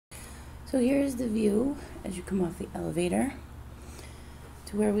So here's the view as you come off the elevator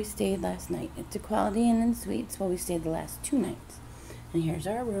to where we stayed last night. It's a Quality Inn & Suites. Well, we stayed the last 2 nights. And here's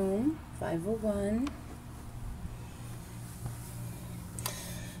our room, 501.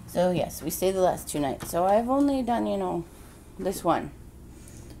 So yes, we stayed the last 2 nights. So I've only done, you know, this one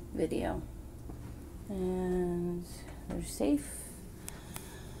video. And we're safe.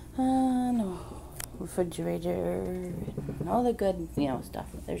 No refrigerator and all the good, you know, stuff.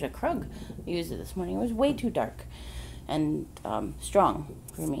 There's a Krug. I used it this morning. It was way too dark and strong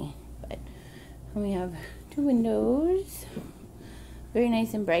for me. But we have 2 windows. Very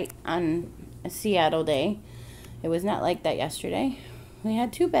nice and bright on a Seattle day. It was not like that yesterday. We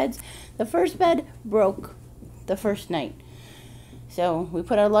had 2 beds. The first bed broke the first night. So we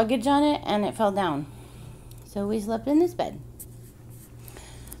put our luggage on it and it fell down. So we slept in this bed.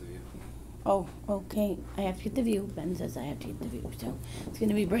 Oh, okay. I have to get the view. Ben says I have to get the view. So it's going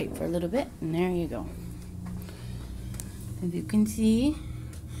to be bright for a little bit. And there you go. As you can see,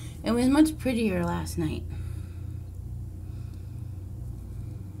 it was much prettier last night.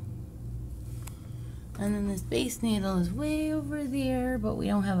 And then the Space Needle is way over there, but we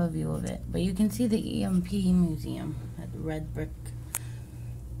don't have a view of it. But you can see the EMP Museum, that red brick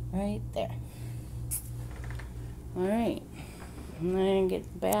right there. Alright. And then get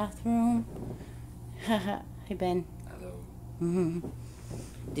the bathroom. Haha. Hey, Ben. Hello.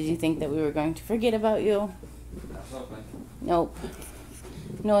 Did you think that we were going to forget about you? Absolutely. Nope.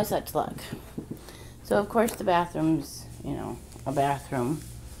 No such luck. So, of course, the bathroom's, you know, a bathroom.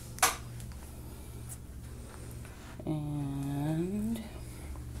 And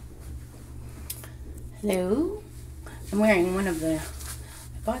hello. I'm wearing one of the,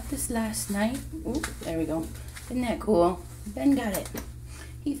 I bought this last night. Oop, there we go. Isn't that cool? Ben got it.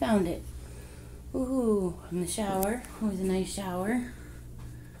 He found it. Ooh, in the shower. It was a nice shower.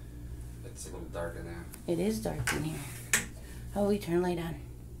 It's a little dark in there. It is dark in here. Oh, we turn light on.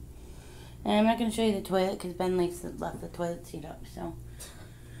 And I'm not going to show you the toilet because Ben left the toilet seat up. So,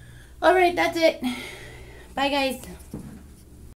 alright, that's it. Bye, guys.